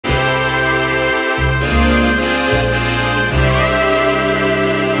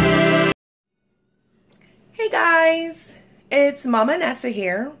guys, it's Mama Nessa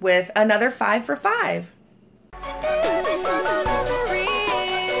here with another 5 for 5.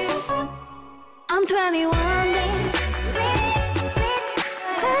 I'm 21.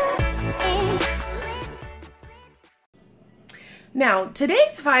 Now,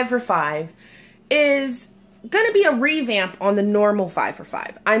 today's 5 for 5 is going to be a revamp on the normal 5 for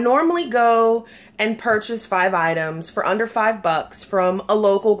 5. I normally go and purchase 5 items for under $5 from a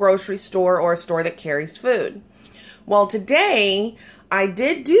local grocery store or a store that carries food. Well, today I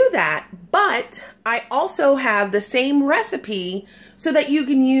did do that, but I also have the same recipe so that you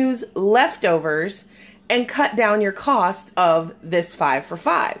can use leftovers and cut down your cost of this 5 for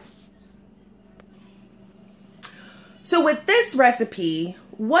 5. So with this recipe,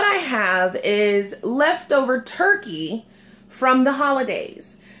 what I have is leftover turkey from the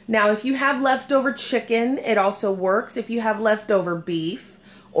holidays. Now, if you have leftover chicken, it also works. If you have leftover beef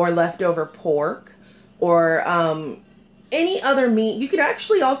or leftover pork or any other meat, you could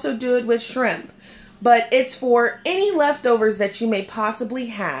actually also do it with shrimp. But it's for any leftovers that you may possibly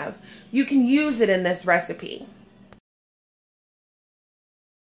have. You can use it in this recipe.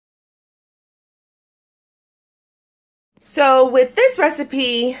 So with this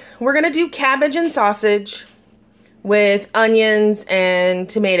recipe, we're going to do cabbage and sausage with onions and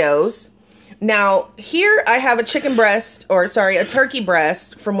tomatoes. Now, here I have a chicken breast, or sorry, a turkey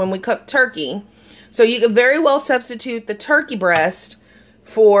breast from when we cooked turkey. So you can very well substitute the turkey breast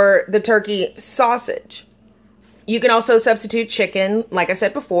for the turkey sausage. You can also substitute chicken, like I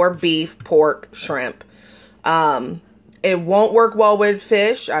said before, beef, pork, shrimp. It won't work well with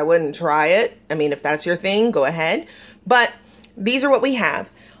fish. I wouldn't try it. I mean, if that's your thing, go ahead. But these are what we have.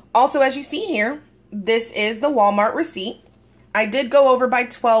 Also, as you see here, this is the Walmart receipt. I did go over by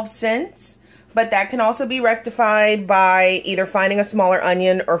 12 cents, but that can also be rectified by either finding a smaller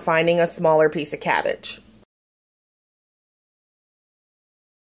onion or finding a smaller piece of cabbage.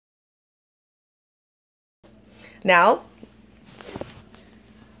 Now,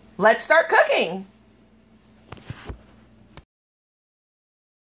 let's start cooking.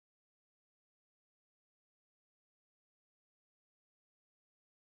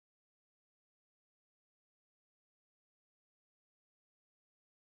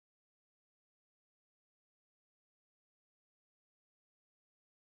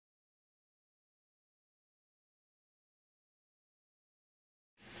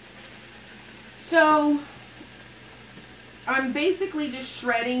 So, I'm basically just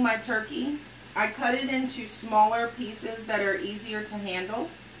shredding my turkey. I cut it into smaller pieces that are easier to handle.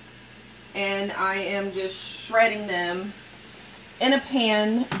 And I am just shredding them in a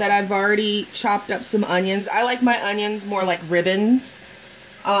pan that I've already chopped up some onions. I like my onions more like ribbons.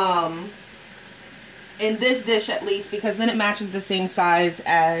 In this dish at least, because then it matches the same size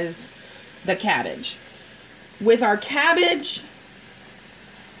as the cabbage. With our cabbage,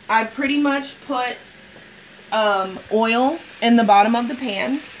 I pretty much put oil in the bottom of the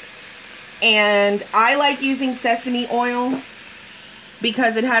pan, and I like using sesame oil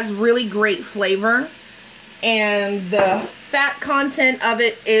because it has really great flavor, and the fat content of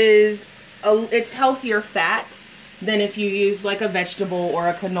it is it's healthier fat than if you use like a vegetable or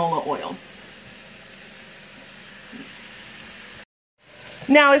a canola oil.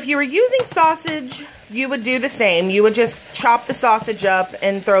 Now, if you were using sausage, you would do the same. You would just chop the sausage up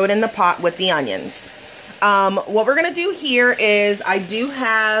and throw it in the pot with the onions. What we're going to do here is I do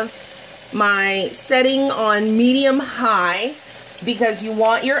have my setting on medium-high because you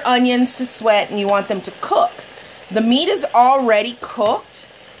want your onions to sweat and you want them to cook. The meat is already cooked.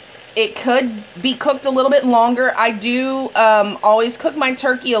 It could be cooked a little bit longer. I do always cook my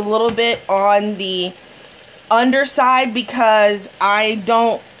turkey a little bit on the underside because I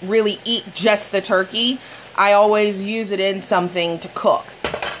don't really eat just the turkey. I always use it in something to cook.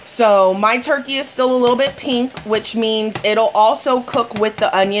 So my turkey is still a little bit pink, which means it'll also cook with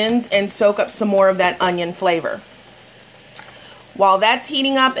the onions and soak up some more of that onion flavor. While that's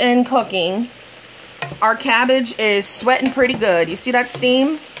heating up and cooking, our cabbage is sweating pretty good. You see that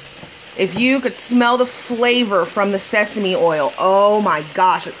steam? If you could smell the flavor from the sesame oil, oh my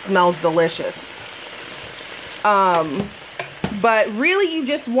gosh, it smells delicious. But really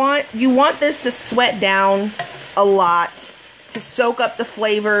you want this to sweat down a lot to soak up the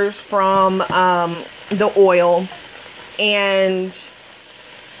flavors from the oil. And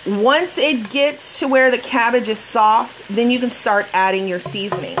once it gets to where the cabbage is soft, then you can start adding your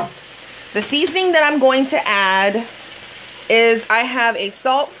seasoning. The seasoning that I'm going to add is I have a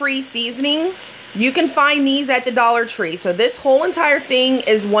salt-free seasoning. You can find these at the Dollar Tree. So this whole entire thing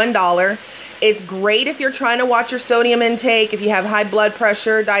is $1. It's great if you're trying to watch your sodium intake, if you have high blood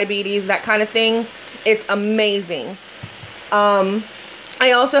pressure, diabetes, that kind of thing. It's amazing.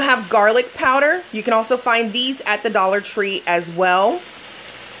 I also have garlic powder. You can also find these at the Dollar Tree as well.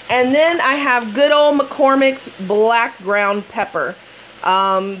 And then I have good old McCormick's black ground pepper.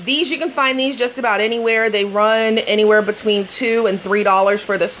 These, you can find these just about anywhere. They run anywhere between $2 and $3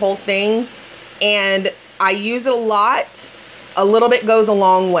 for this whole thing. And I use it a lot. A little bit goes a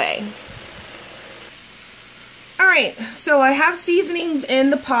long way. Alright, so I have seasonings in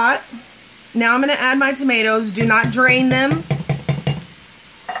the pot. Now I'm going to add my tomatoes. Do not drain them.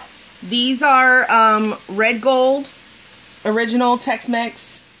 These are Red Gold, original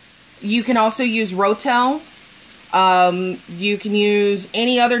Tex-Mex. You can also use Rotel. You can use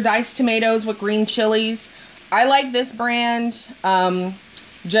any other diced tomatoes with green chilies. I like this brand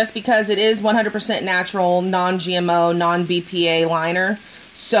just because it is 100% natural, non-GMO, non-BPA liner.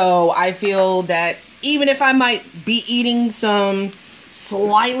 So I feel that even if I might be eating some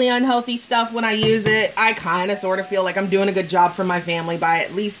slightly unhealthy stuff when I use it, I kind of sort of feel like I'm doing a good job for my family by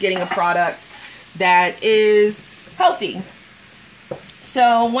at least getting a product that is healthy.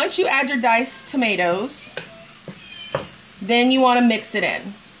 So once you add your diced tomatoes, then you want to mix it in.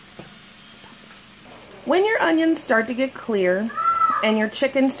 When your onions start to get clear and your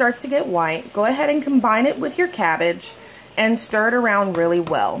chicken starts to get white, go ahead and combine it with your cabbage and stir it around really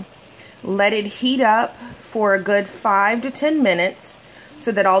well. Let it heat up for a good 5 to 10 minutes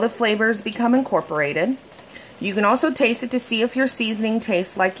so that all the flavors become incorporated. You can also taste it to see if your seasoning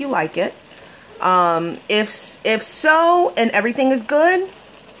tastes like you like it. If so and everything is good,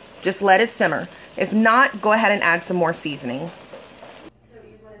 just let it simmer. If not, go ahead and add some more seasoning.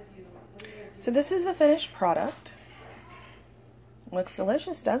 So this is the finished product. Looks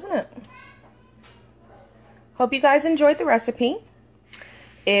delicious, doesn't it? Hope you guys enjoyed the recipe.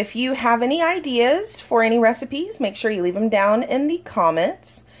 If you have any ideas for any recipes, make sure you leave them down in the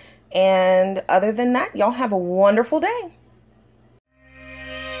comments. And other than that, y'all have a wonderful day.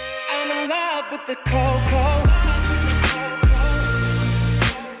 I'm in love with the cocoa.